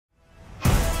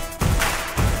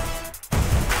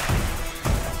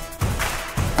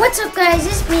What's up guys,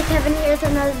 it's me Kevin here with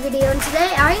another video, and today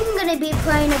I'm going to be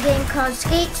playing a game called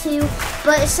Skate 2,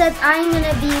 but except I'm going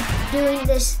to be doing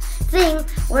this thing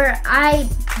where I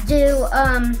do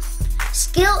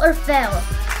skill or fail.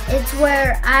 It's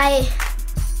where I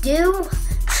do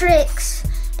tricks,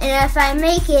 and if I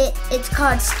make it, it's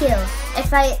called skill.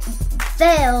 If I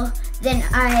fail, then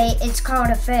it's called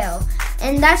a fail.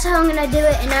 And that's how I'm going to do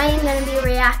it, and I am going to be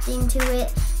reacting to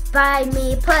it by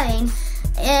me playing.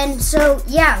 And so,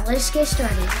 yeah, let's get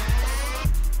started.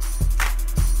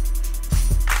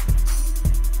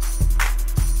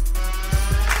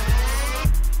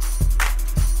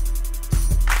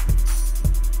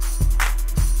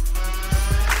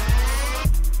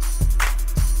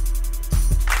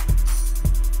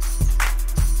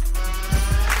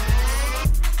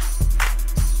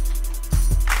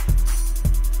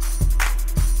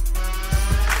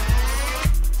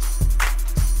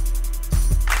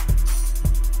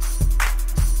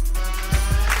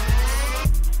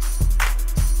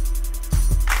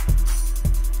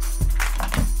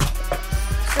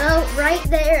 So right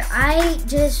there, I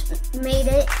just made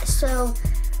it. So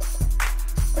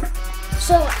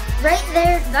right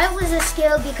there, that was a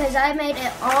skill because I made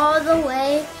it all the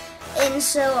way. And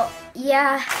so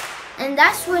yeah, and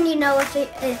that's when you know if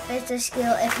it's a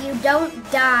skill. If you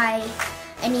don't die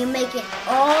and you make it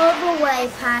all the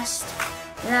way past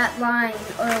that line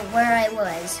or where I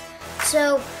was.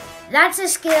 So that's a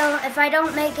skill. If I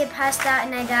don't make it past that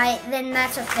and I die, then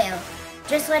that's a fail.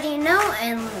 Just letting you know,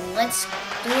 and let's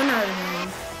do another one.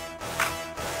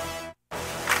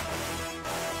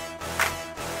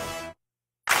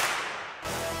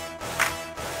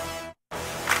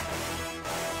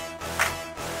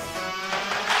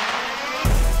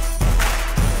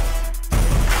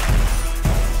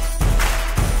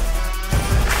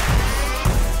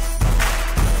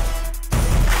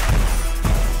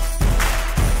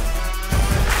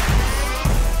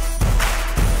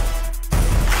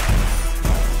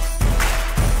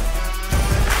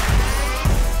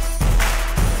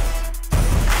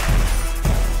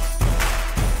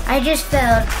 I just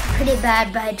felt pretty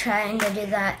bad by trying to do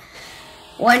that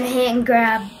one hand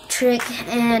grab trick,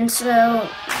 and so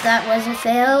that was a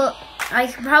fail. I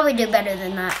could probably do better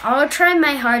than that. I'll try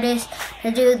my hardest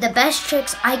to do the best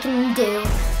tricks I can do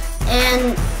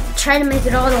and try to make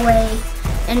it all the way.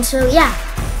 And so yeah.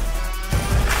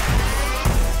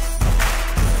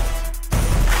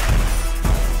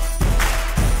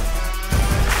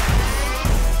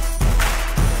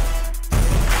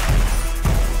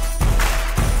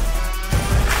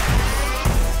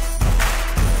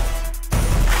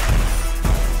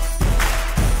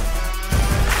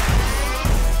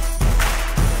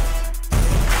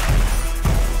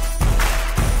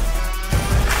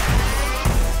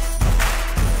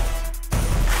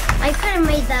 I could have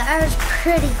made that. I was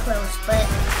pretty close, but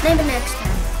maybe next time.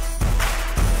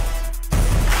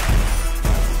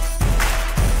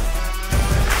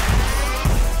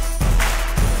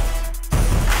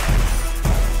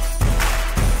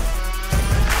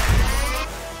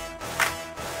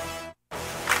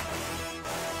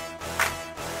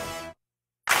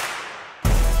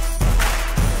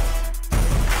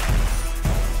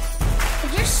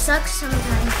 It just sucks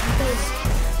sometimes because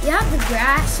you have the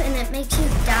grass and it makes you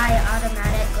die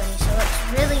automatically, so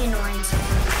it's really annoying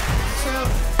sometimes. So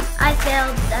I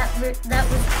failed. That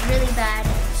was really bad.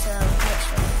 So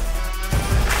next one.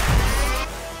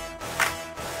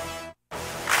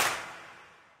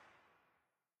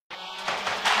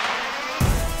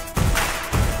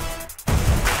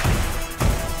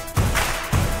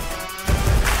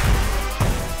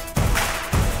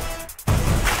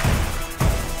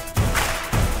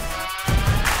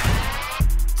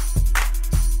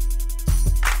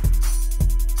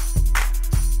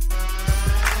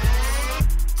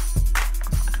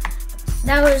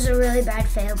 That was a really bad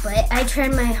fail, but I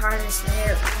tried my hardest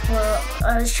there. Well,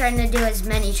 I was trying to do as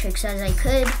many tricks as I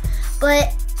could,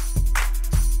 but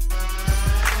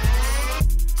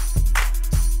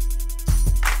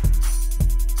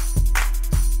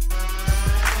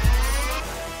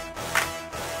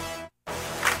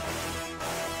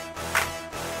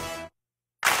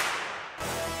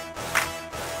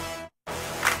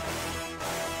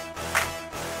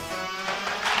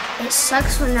it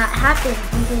sucks when that happens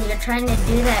because you're trying to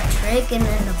do that trick and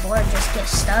then the board just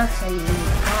gets stuck and you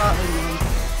fall and then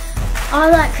all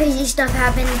that crazy stuff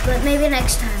happens, but maybe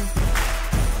next time.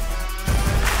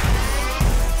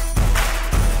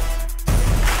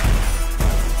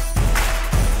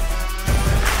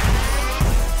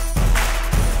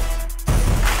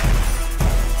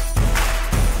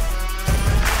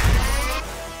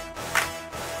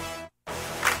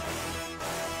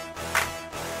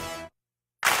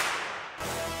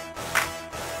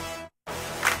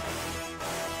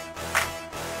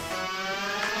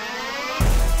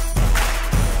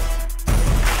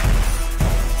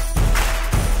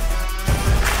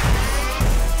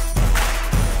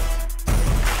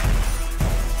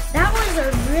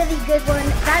 really good one.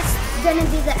 That's gonna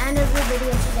be the end of the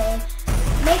video today.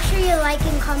 Make sure you like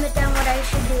and comment down what I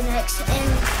should do next. And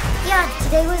yeah,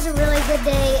 today was a really good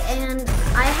day and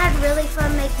I had really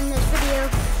fun making this video.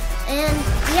 And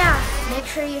yeah, make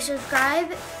sure you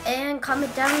subscribe and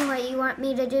comment down what you want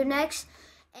me to do next.